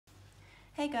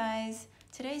Hey guys,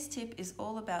 today's tip is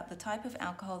all about the type of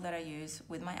alcohol that I use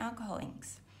with my alcohol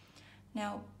inks.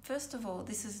 Now, first of all,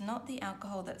 this is not the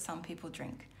alcohol that some people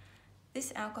drink.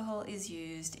 This alcohol is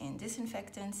used in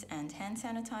disinfectants and hand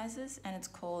sanitizers, and it's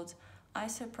called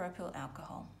isopropyl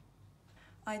alcohol.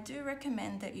 I do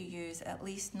recommend that you use at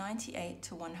least 98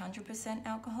 to 100%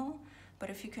 alcohol,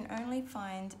 but if you can only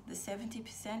find the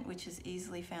 70%, which is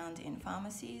easily found in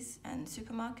pharmacies and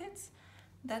supermarkets,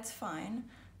 that's fine.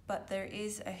 But there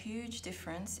is a huge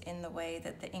difference in the way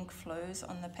that the ink flows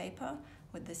on the paper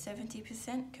with the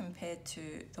 70% compared to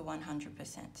the 100%.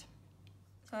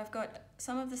 So I've got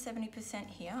some of the 70%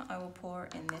 here. I will pour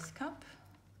in this cup.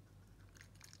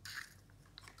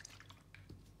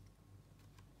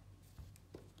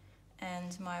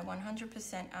 And my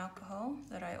 100% alcohol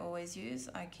that I always use,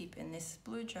 I keep in this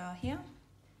blue jar here.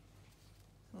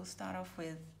 We'll start off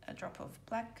with a drop of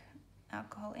black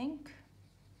alcohol ink.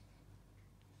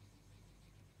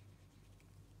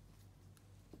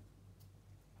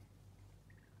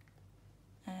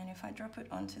 And if I drop it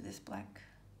onto this black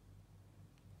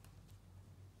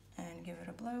and give it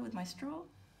a blow with my straw,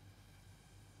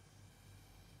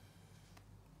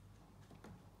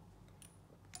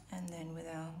 and then with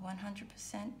our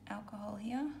 100% alcohol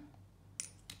here,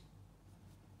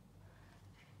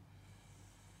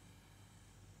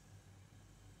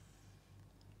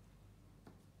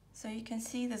 so you can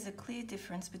see there's a clear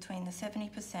difference between the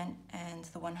 70% and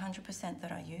the 100%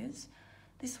 that I use.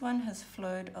 This one has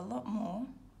flowed a lot more,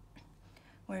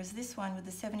 whereas this one with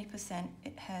the 70%,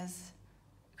 it has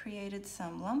created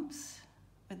some lumps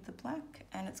with the black,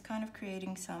 and it's kind of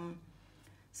creating some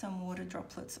water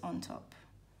droplets on top.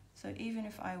 So even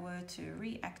if I were to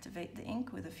reactivate the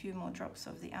ink with a few more drops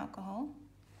of the alcohol,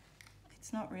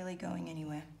 it's not really going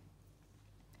anywhere.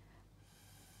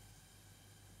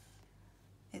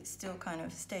 It still kind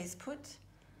of stays put,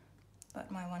 but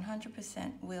my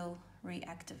 100% will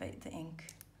reactivate the ink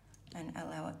and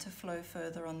allow it to flow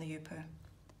further on the Yupo.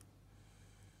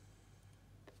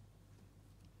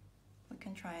 We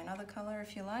can try another color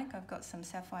if you like. I've got some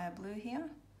sapphire blue here.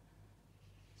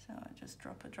 So I just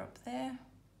drop a drop there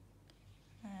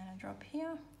and a drop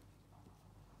here.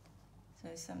 So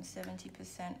some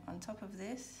 70% on top of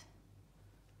this.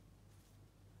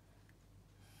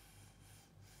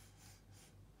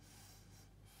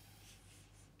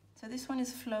 So this one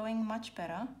is flowing much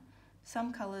better.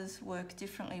 Some colors work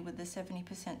differently with the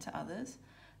 70% to others,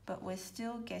 but we're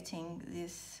still getting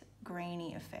this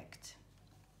grainy effect.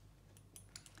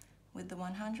 With the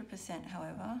 100%,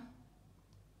 however,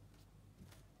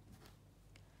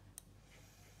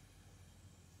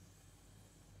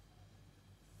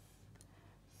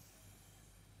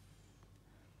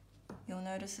 you'll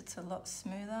notice it's a lot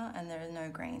smoother and there are no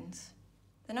grains.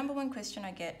 The number one question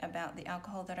I get about the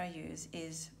alcohol that I use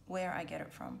is where I get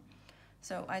it from.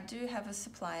 So I do have a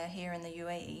supplier here in the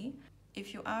UAE.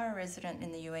 If you are a resident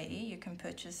in the UAE, you can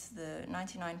purchase the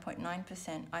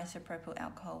 99.9% isopropyl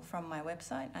alcohol from my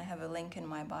website. I have a link in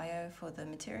my bio for the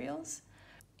materials.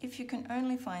 If you can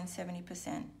only find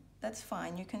 70%, that's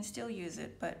fine, you can still use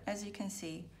it, but as you can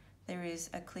see, there is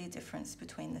a clear difference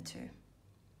between the two.